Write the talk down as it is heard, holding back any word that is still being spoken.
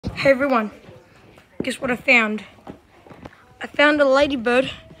Hey everyone, guess what I found? I found a ladybird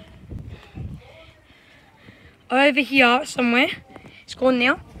over here somewhere. It's gone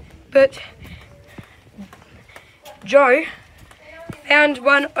now, but Joe found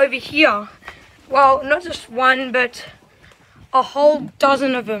one over here. Well, not just one, but a whole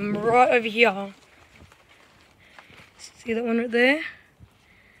dozen of them right over here. See that one right there?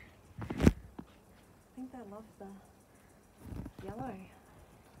 I think they love the yellow.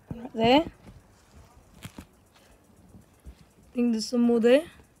 Right there. I think there's some more there.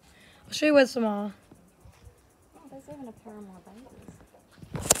 I'll show you where some are. Oh, there's even a pair of more babies.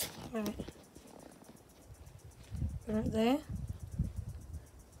 Right. Right there.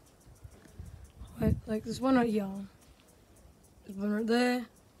 Wait, like there's one right here. There's one right there.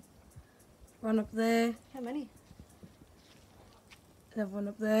 One up there. How many? Another one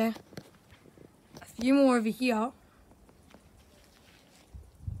up there. A few more over here.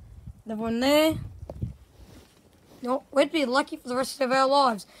 Another one there. No, we'd be lucky for the rest of our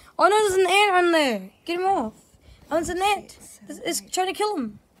lives. Oh no, there's an ant on there. Get him off. Oh, there's an ant. It's trying to kill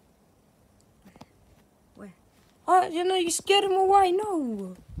him. Where? Oh, you know, you scared him away.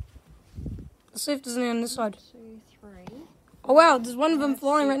 No. Let's see if there's any on this side. 2, 3. Oh wow, there's one of them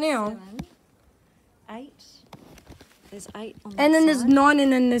flying right now. 7, 8. There's 8 on And then that there's side. 9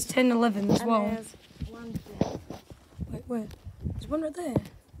 and then there's 10, 11 as well. And there's one there. Wait, where? There's one right there.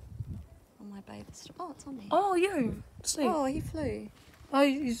 On my baby's. Oh, it's on there. Oh, you. Let's see. Oh, he flew. Oh,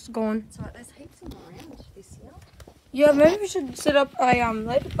 he's gone. It's alright, there's heaps of them around this year. Yeah, maybe we should set up a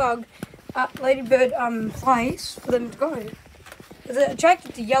ladybird place for them to go. 'Cause they're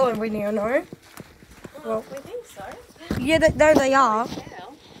attracted to yellow right now, no? Well, We think so. yeah, they are. Yeah.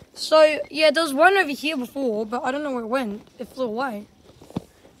 So, yeah, there was one over here before, but I don't know where it went. It flew away.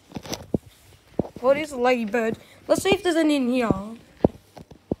 Well, it is a ladybird. Let's see if there's any in here.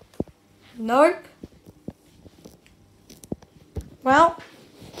 Nope. Well,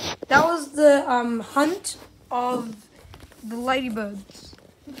 that was the hunt of the ladybirds.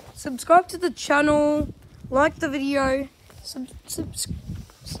 Subscribe to the channel, like the video,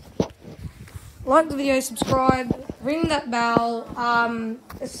 like the video, subscribe, ring that bell.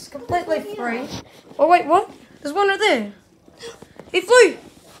 It's completely free. Oh wait, what? There's one right there. He flew.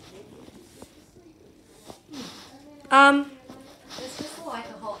 There's just like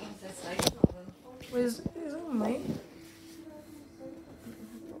a whole infestation of them. Where's it on me?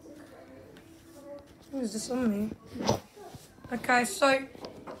 Where's this on me? Okay, so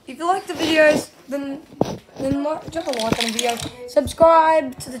if you like the videos, then drop a like on the video,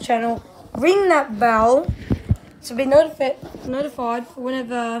 subscribe to the channel, ring that bell to be notified for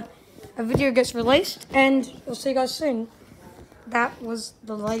whenever a video gets released, and we'll see you guys soon. That was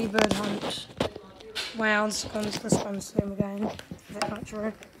the ladybird hunt. Wow, let's go and see him again. Is that not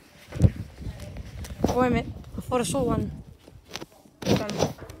true? Oh, wait a minute. I thought I saw one. Is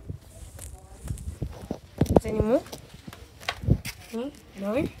there any more? Any?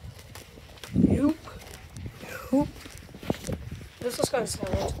 No? Nope. Nope. Let's just go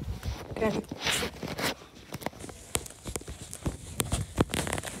inside. Okay.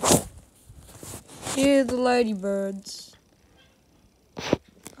 Here are the ladybirds.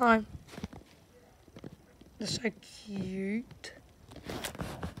 Hi. They're so cute.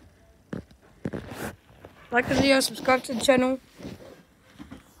 Like the video, subscribe to the channel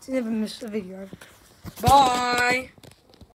to never miss a video. Bye!